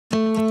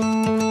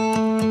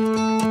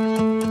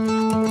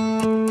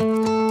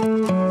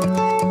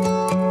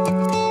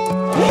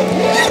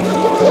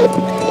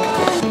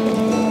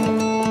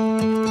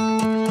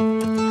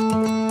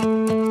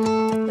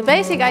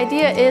basic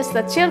idea is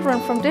that children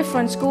from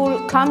different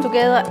schools come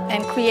together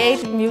and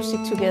create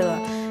music together.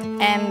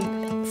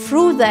 And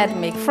through that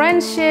make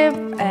friendship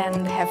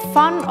and have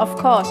fun, of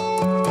course.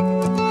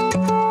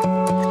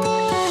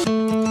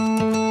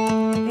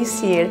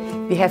 This year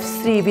we have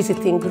 3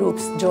 visiting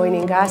groups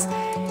joining us.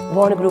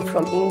 One group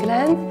from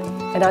England,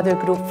 another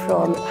group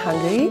from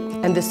Hungary,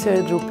 and the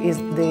third group is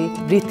the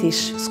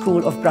British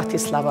School of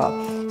Bratislava.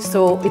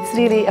 So it's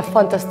really a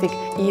fantastic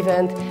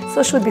event,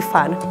 so it should be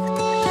fun.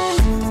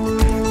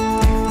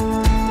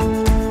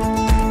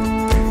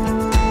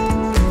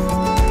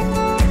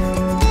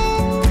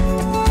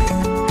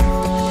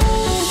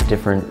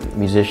 Different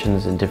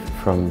musicians and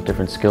from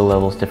different skill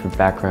levels, different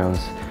backgrounds,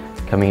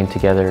 coming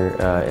together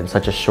in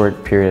such a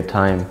short period of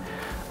time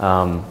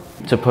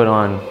to put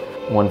on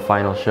one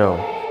final show.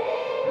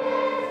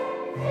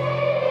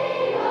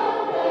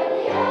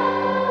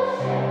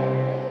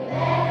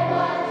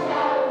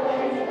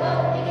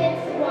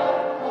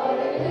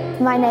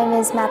 My name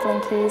is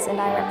Madeline Keys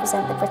and I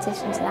represent the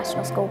British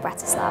International School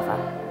Bratislava.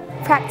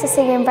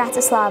 Practicing in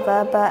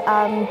Bratislava, but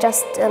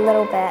just a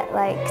little bit,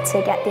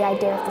 to get the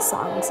idea of the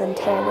songs, and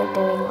here we're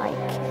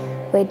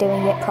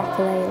doing it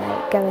properly,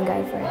 going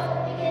over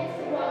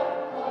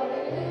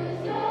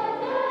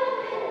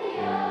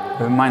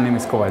it. My name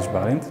is Kovács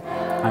Balint.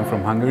 I'm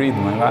from Hungary,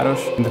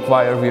 Dunajváros. In the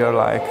choir we are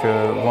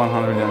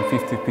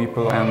 150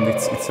 people, and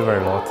it's a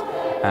very lot.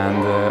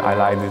 And I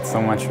liked it so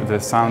much. The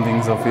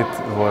soundings of it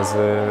was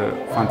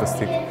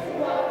fantastic.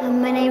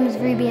 My name is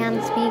Ruby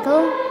Ann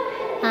Spiegel,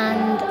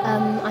 and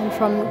I'm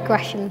from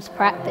Gresham's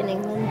Prep in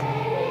England.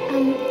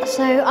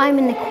 So I'm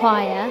in the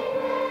choir,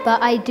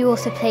 but I do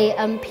also play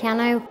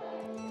piano.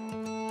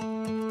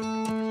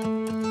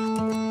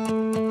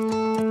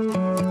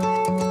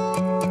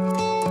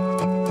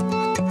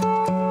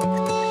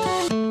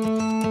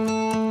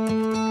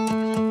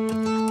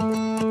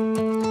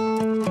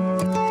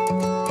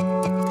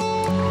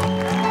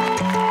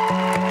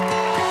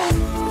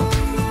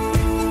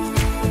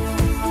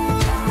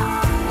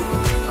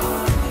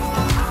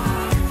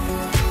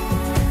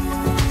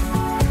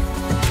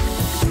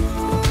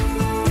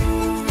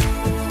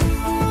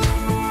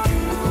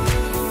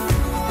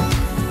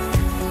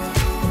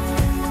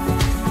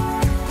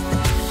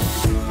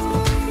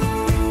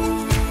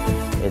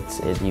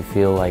 You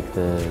feel like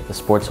the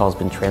sports hall has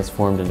been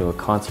transformed into a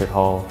concert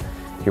hall.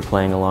 You're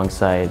playing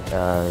alongside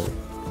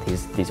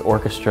these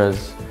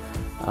orchestras,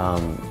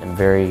 and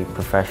very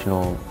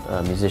professional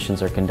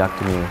musicians are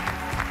conducting you,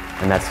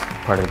 and that's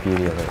part of the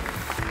beauty of it.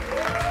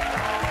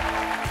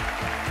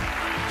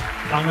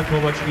 Anna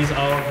Kovacs is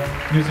our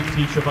music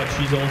teacher, but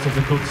she's also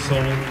the good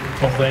soul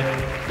of that.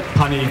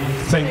 Honey,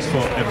 thanks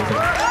for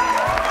everything.